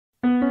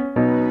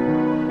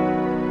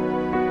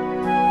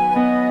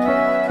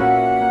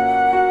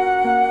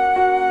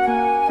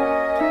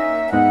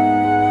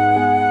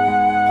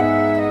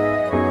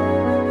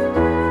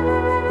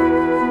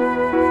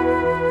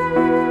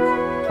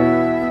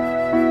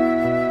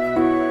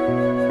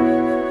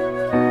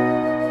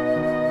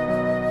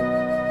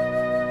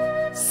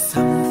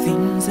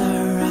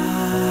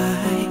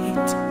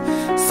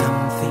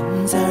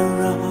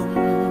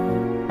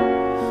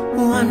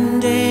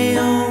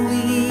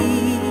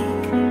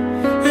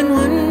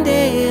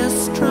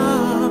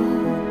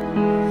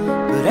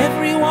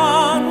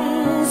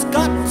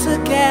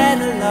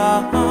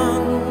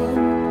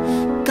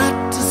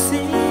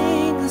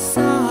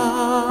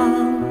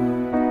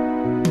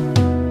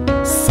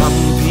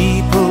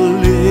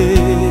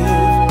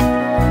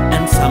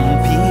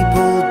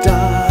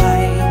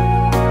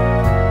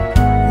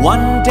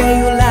day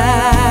you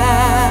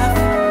laugh,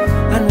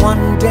 and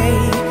one day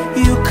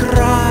you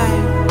cry.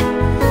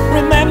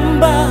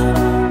 Remember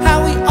how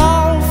we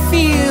all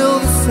feel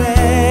the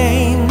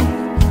same.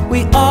 We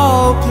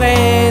all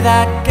play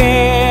that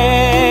game.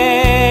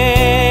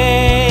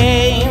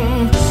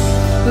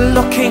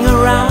 Looking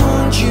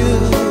around you,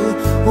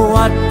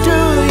 what do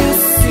you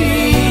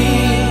see?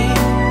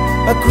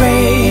 A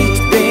great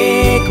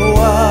big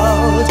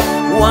world,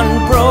 one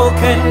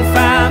broken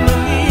family.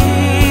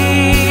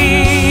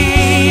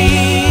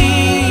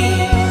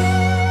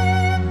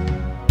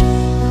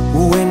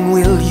 When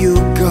will you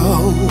go?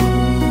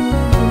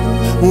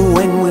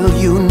 When will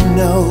you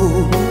know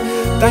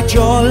that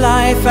your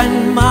life and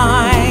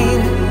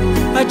mine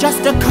are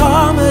just a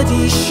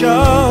comedy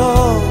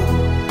show?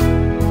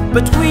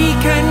 But we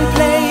can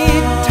play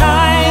it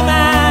time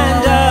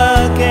and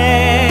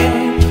again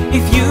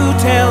if you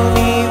tell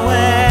me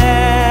when.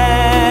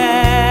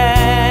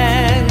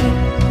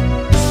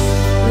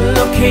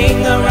 Looking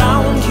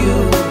around you,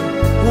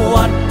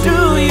 what do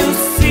you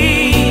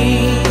see?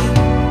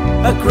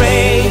 A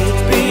great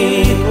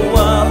big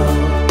world,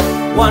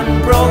 one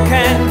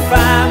broken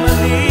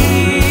family.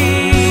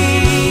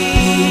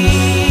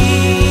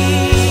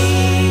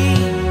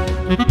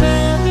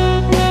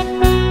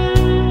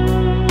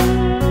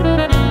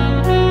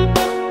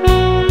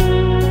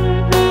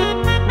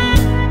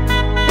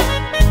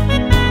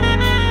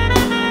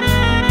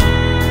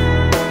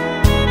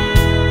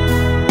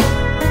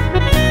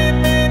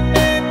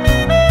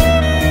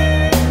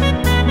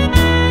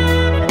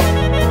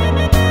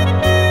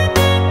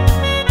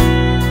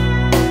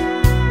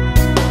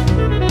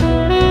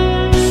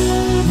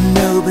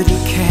 Nobody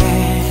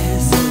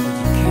cares,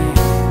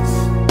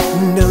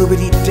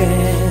 nobody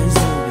dares.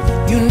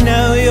 You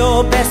know your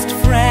best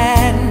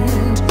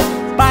friend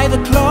by the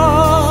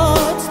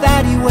clothes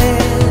that he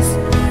wears.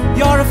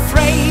 You're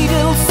afraid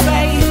he'll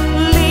say,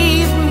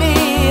 leave me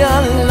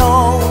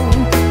alone.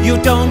 You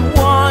don't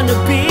want to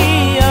be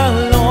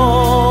alone.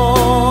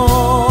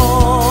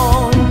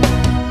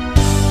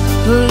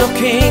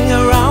 Looking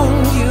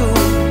around you,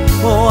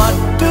 what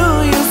do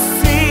you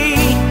see?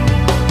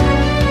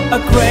 A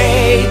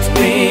great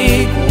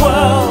big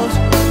world,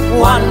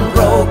 one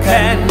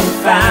broken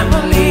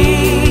family.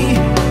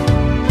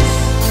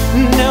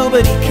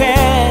 Nobody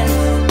cares,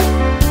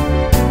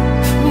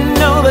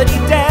 nobody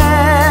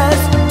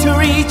dares to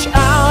reach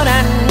out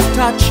and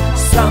touch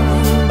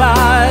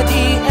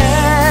somebody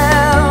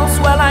else.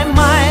 Well, I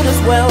might as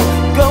well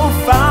go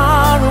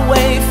far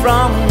away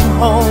from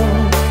home,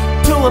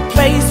 to a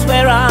place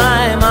where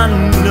I'm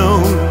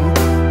unknown,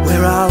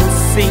 where I'll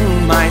sing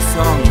my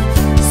song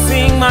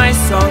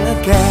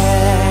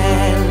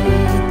again.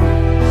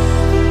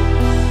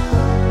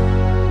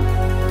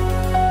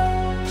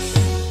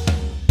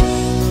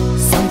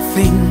 Some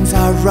things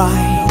are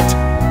right,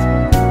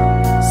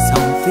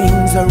 some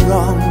things are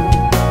wrong.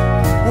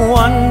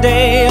 One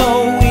day